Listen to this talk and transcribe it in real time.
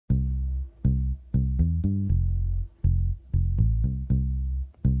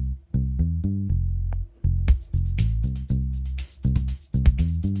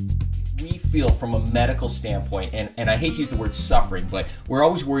feel from a medical standpoint, and I hate to use the word suffering, but we're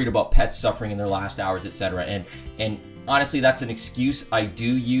always worried about pets suffering in their last hours, etc. And honestly, that's an excuse I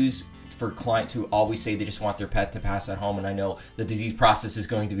do use for clients who always say they just want their pet to pass at home, and I know the disease process is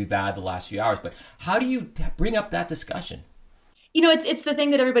going to be bad the last few hours, but how do you bring up that discussion? You know, it's the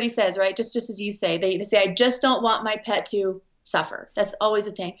thing that everybody says, right? Just as you say, they say, I just don't want my pet to suffer. That's always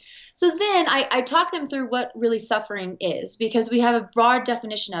a thing. So then I talk them through what really suffering is, because we have a broad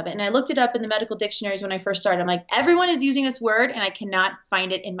definition of it. And I looked it up in the medical dictionaries when I first started. I'm like, everyone is using this word and I cannot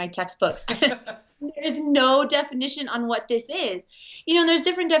find it in my textbooks. There is no definition on what this is. You know, and there's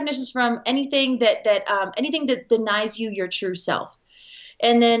different definitions from anything that denies you your true self.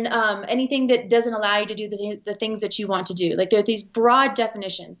 And then anything that doesn't allow you to do the things that you want to do. Like, there are these broad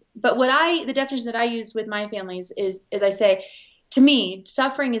definitions. But the definitions that I used with my families is I say, to me,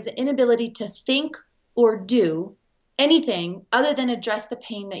 suffering is the inability to think or do anything other than address the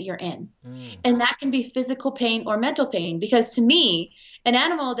pain that you're in. And that can be physical pain or mental pain. Because to me, an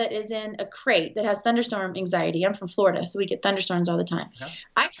animal that is in a crate that has thunderstorm anxiety — I'm from Florida, so we get thunderstorms all the time. Okay.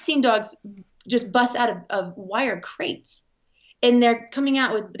 I've seen dogs just bust out of wire crates. And they're coming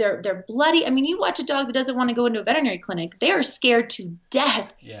out with they're bloody. I mean, you watch a dog that doesn't want to go into a veterinary clinic, they are scared to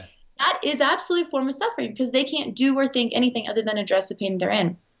death. Yeah. That is absolutely a form of suffering, because they can't do or think anything other than address the pain they're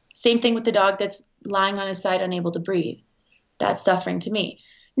in. Same thing with the dog that's lying on his side, unable to breathe. That's suffering to me.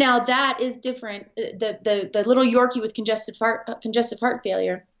 Now, that is different. The little Yorkie with congestive heart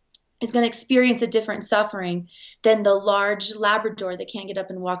failure is going to experience a different suffering than the large Labrador that can't get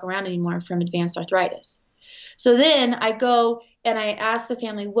up and walk around anymore from advanced arthritis. So then I go and I ask the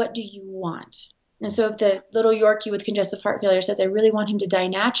family, what do you want? And so if the little Yorkie with congestive heart failure says, I really want him to die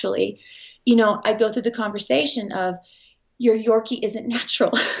naturally, you know, I go through the conversation of, your Yorkie isn't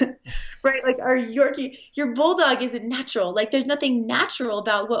natural, right? Like, our Yorkie, your bulldog isn't natural. Like, there's nothing natural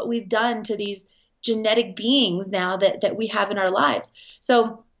about what we've done to these genetic beings now that we have in our lives.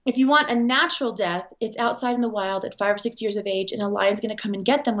 So if you want a natural death, it's outside in the wild at 5 or 6 years of age, and a lion's going to come and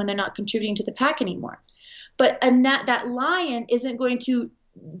get them when they're not contributing to the pack anymore. But that lion isn't going to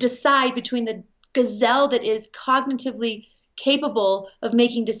decide between the gazelle that is cognitively capable of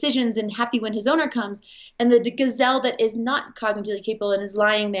making decisions and happy when his owner comes, and the gazelle that is not cognitively capable and is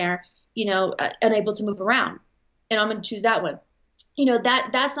lying there, you know, unable to move around. And I'm going to choose that one. You know,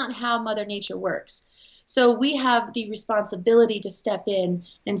 that's not how Mother Nature works. So we have the responsibility to step in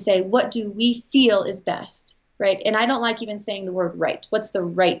and say, what do we feel is best, right? And I don't like even saying the word right. What's the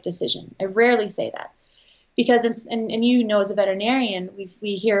right decision? I rarely say that. Because and you know, as a veterinarian,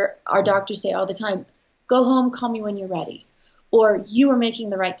 we hear our doctors say all the time, go home, call me when you're ready, or you are making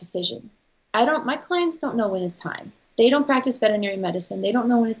the right decision. My clients don't know when it's time. They don't practice veterinary medicine. They don't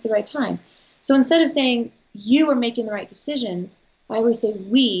know when it's the right time. So instead of saying you are making the right decision, I always say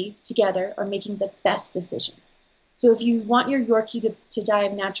we together are making the best decision. So if you want your Yorkie to die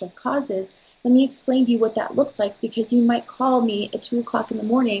of natural causes, let me explain to you what that looks like, because you might call me at 2 o'clock in the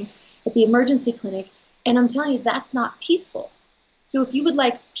morning at the emergency clinic, and I'm telling you, that's not peaceful. So if you would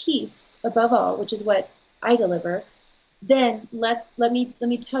like peace above all, which is what I deliver, then let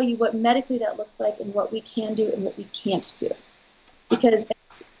me tell you what medically that looks like, and what we can do and what we can't do. Because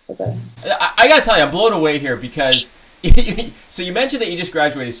I got to tell you, I'm blown away here, because so you mentioned that you just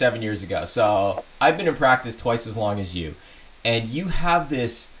graduated 7 years ago. So I've been in practice twice as long as you, and you have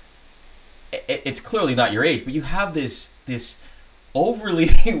this. It's clearly not your age, but you have this overly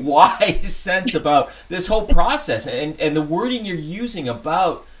wise sense about this whole process, and the wording you're using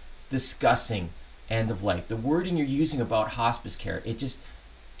about discussing end of life, the wording you're using about hospice care,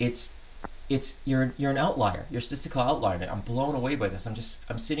 you're an outlier. You're a statistical outlier. I'm blown away by this.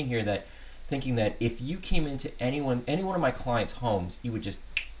 I'm sitting here thinking that if you came into any one of my clients' homes,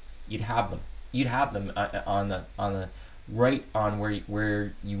 you'd have them on the right on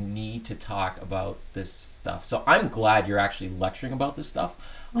where you need to talk about this stuff. So I'm glad you're actually lecturing about this stuff.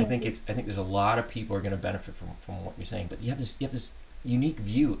 I think there's a lot of people are going to benefit from what you're saying. But you have this unique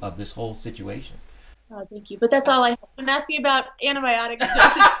view of this whole situation. Oh, thank you. But that's all I have. Don't ask me about antibiotics.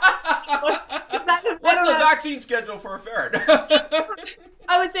 What's the vaccine schedule for a ferret?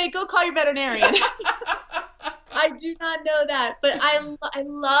 I would say go call your veterinarian. I do not know that, but I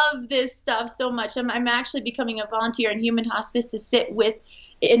love this stuff so much. I'm actually becoming a volunteer in human hospice to sit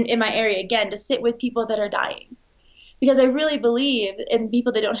in my area again, to sit with people that are dying. Because I really believe in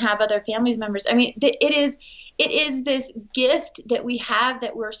people that don't have other family members. I mean, it is this gift that we have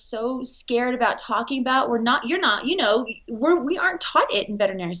that we're so scared about talking about. We aren't taught it in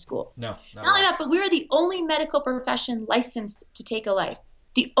veterinary school. No. Not only that, but we're the only medical profession licensed to take a life.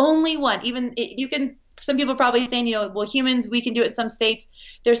 The only one. Even you can some people are probably saying, well, humans, we can do it in some states.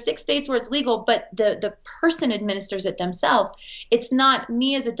 There's 6 states where it's legal, but the person administers it themselves. It's not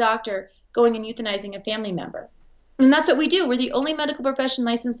me as a doctor going and euthanizing a family member. And that's what we do. We're the only medical profession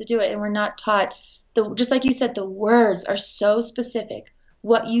licensed to do it, and we're not taught. Just like you said, the words are so specific,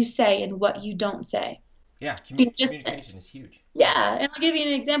 what you say and what you don't say. Yeah, communication is huge. Yeah, and I'll give you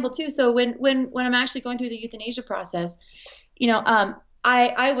an example too. So when I'm actually going through the euthanasia process,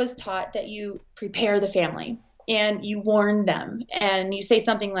 I was taught that you prepare the family and you warn them, and you say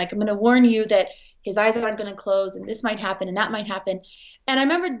something like, I'm going to warn you that his eyes aren't going to close and this might happen and that might happen. And I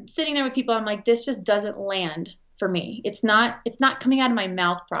remember sitting there with people, I'm like, this just doesn't land for me. It's not coming out of my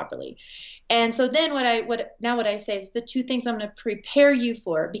mouth properly. And so then what I say is the 2 things I'm going to prepare you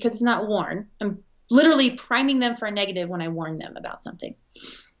for, because it's not warn. I'm literally priming them for a negative when I warn them about something.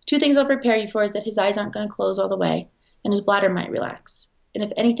 2 things I'll prepare you for is that his eyes aren't going to close all the way and his bladder might relax. And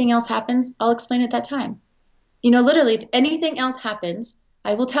if anything else happens, I'll explain at that time. Literally, if anything else happens,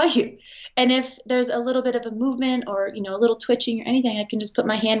 I will tell you. And if there's a little bit of a movement or, a little twitching or anything, I can just put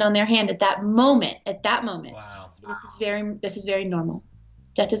my hand on their hand at that moment. Wow. This is very normal.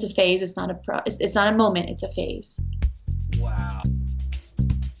 Death is a phase. It's not a moment. It's a phase. Wow.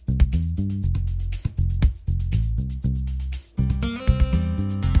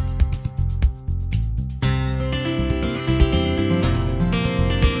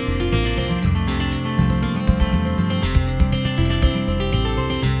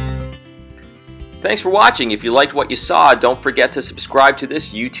 Thanks for watching. If you liked what you saw, don't forget to subscribe to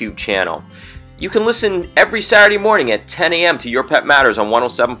this YouTube channel. You can listen every Saturday morning at 10 a.m. to Your Pet Matters on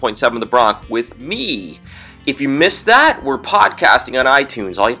 107.7 The Bronx with me. If you missed that, we're podcasting on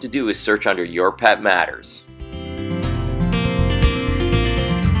iTunes. All you have to do is search under Your Pet Matters.